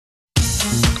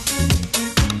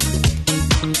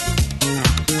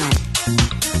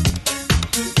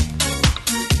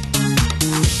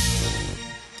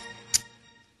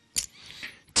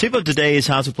Tip of the day is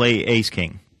how to play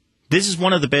ace-king. This is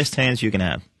one of the best hands you can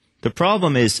have. The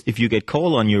problem is if you get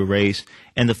called on your raise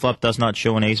and the flop does not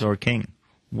show an ace or a king.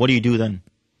 What do you do then?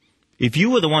 If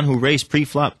you were the one who raised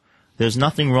pre-flop, there's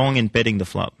nothing wrong in betting the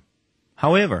flop.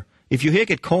 However, if you here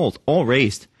get called or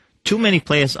raised, too many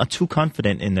players are too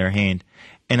confident in their hand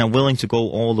and are willing to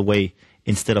go all the way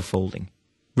instead of folding.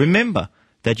 Remember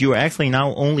that you are actually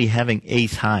now only having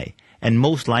ace high and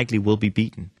most likely will be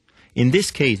beaten. In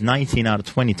this case, 19 out of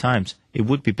 20 times, it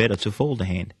would be better to fold the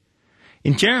hand.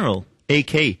 In general,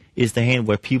 AK is the hand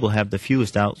where people have the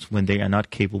fewest doubts when they are not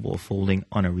capable of folding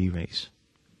on a re-raise.